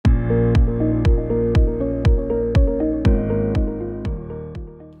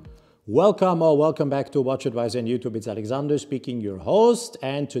Welcome or welcome back to WatchAdvisor on YouTube. It's Alexander speaking, your host,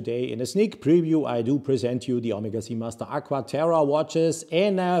 and today in a sneak preview I do present you the Omega Seamaster Aqua Terra watches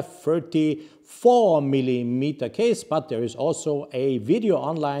in a 34mm case, but there is also a video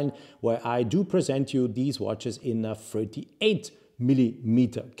online where I do present you these watches in a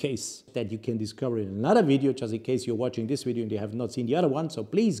 38mm case that you can discover in another video, just in case you're watching this video and you have not seen the other one. So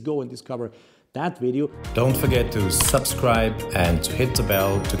please go and discover that video. Don't forget to subscribe and to hit the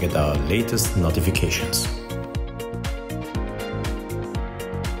bell to get our latest notifications.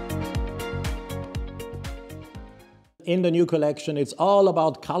 In the new collection, it's all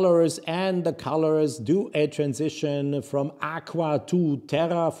about colors, and the colors do a transition from aqua to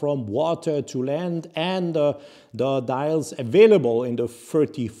terra, from water to land, and the dials available in the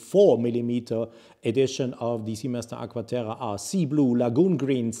 34mm edition of the Seamaster Aqua Terra are sea blue, lagoon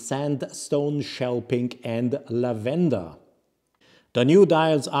green, sandstone, shell pink, and lavender. The new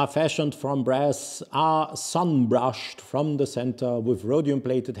dials are fashioned from brass, are sun-brushed from the center with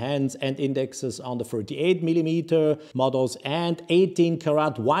rhodium-plated hands and indexes on the 38mm models, and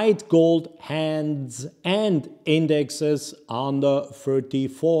 18-karat white gold hands and indexes on the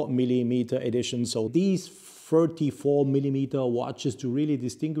 34mm edition. So these 34mm watches to really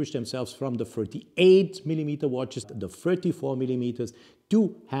distinguish themselves from the 38mm watches. The 34mm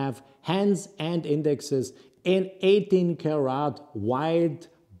do have hands and indexes in 18-karat white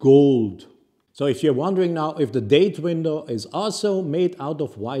gold. So if you're wondering now if the date window is also made out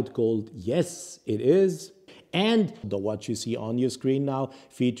of white gold, yes, it is. And the watch you see on your screen now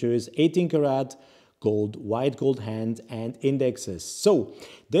features 18-karat gold, white gold hands and indexes. So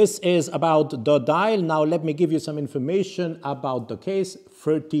this is about the dial. Now let me give you some information about the case.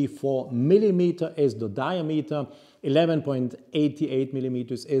 34mm is the diameter,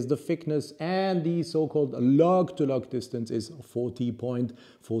 11.88mm is the thickness, and the so-called lug-to-lug distance is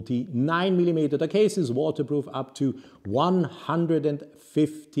 40.49mm. The case is waterproof up to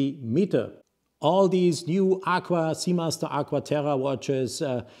 150 meters. All these new Seamaster Aqua Terra watches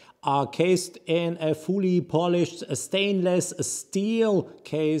are cased in a fully polished stainless steel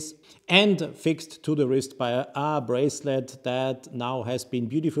case and fixed to the wrist by a bracelet that now has been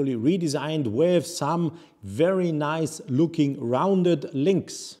beautifully redesigned with some very nice looking rounded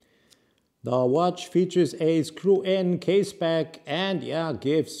links. The watch features a screw-in case back and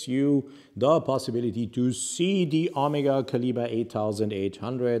gives you the possibility to see the Omega Calibre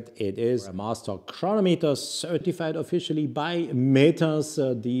 8800. It is a master chronometer certified officially by METAS,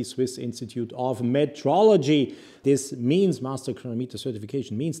 the Swiss Institute of Metrology. This means master chronometer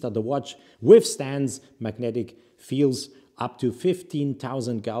certification means that the watch withstands magnetic fields up to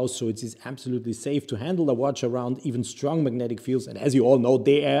 15,000 gauss, so it is absolutely safe to handle the watch around even strong magnetic fields, and as you all know,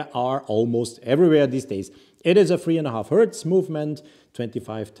 they are almost everywhere these days. It is a 3.5 Hertz movement,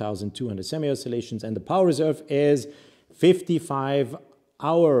 25,200 semi-oscillations, and the power reserve is 55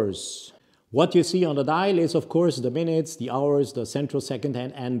 hours. What you see on the dial is, of course, the minutes, the hours, the central second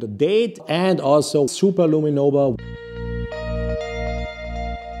hand, and the date, and also superluminova.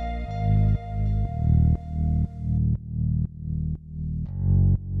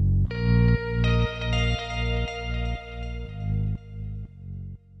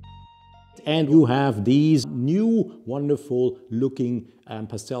 And you have these new wonderful looking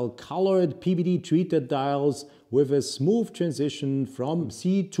pastel colored PVD treated dials with a smooth transition from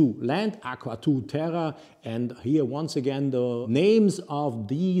sea to land, aqua to terra. And here once again the names of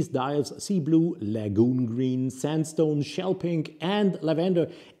these dials: sea blue, lagoon green, sandstone, shell pink and lavender.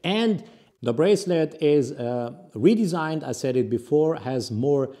 And the bracelet is redesigned, I said it before, has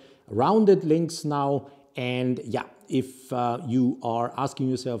more rounded links now. And if you are asking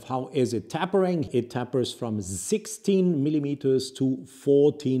yourself how is it tapering, it tapers from 16mm to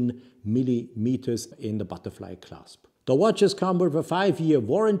 14mm in the butterfly clasp. The watches come with a 5-year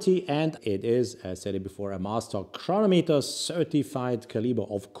warranty, and it is, as I said it before, a master chronometer certified Calibre,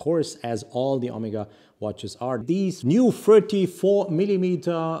 of course, as all the Omega watches are. These new 34mm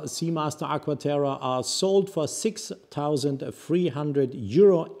Seamaster Aqua Terra are sold for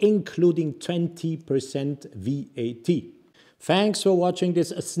 €6,300, including 20% VAT. Thanks for watching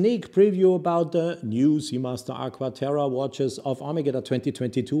this sneak preview about the new Seamaster Aqua Terra watches of Omega, the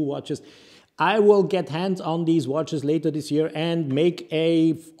 2022 watches. I will get hands on these watches later this year and make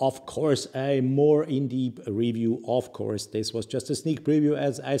of course, a more in-depth review. Of course, this was just a sneak preview,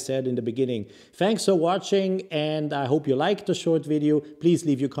 as I said in the beginning. Thanks for watching, and I hope you liked the short video. Please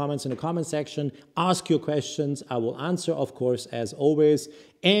leave your comments in the comment section. Ask your questions. I will answer, of course, as always.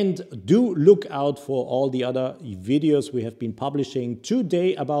 And do look out for all the other videos we have been publishing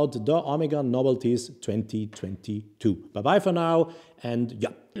today about the Omega Novelties 2022. Bye-bye for now. And yeah,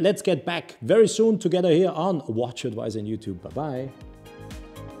 let's get back very soon together here on WatchAdvisor on YouTube. Bye-bye.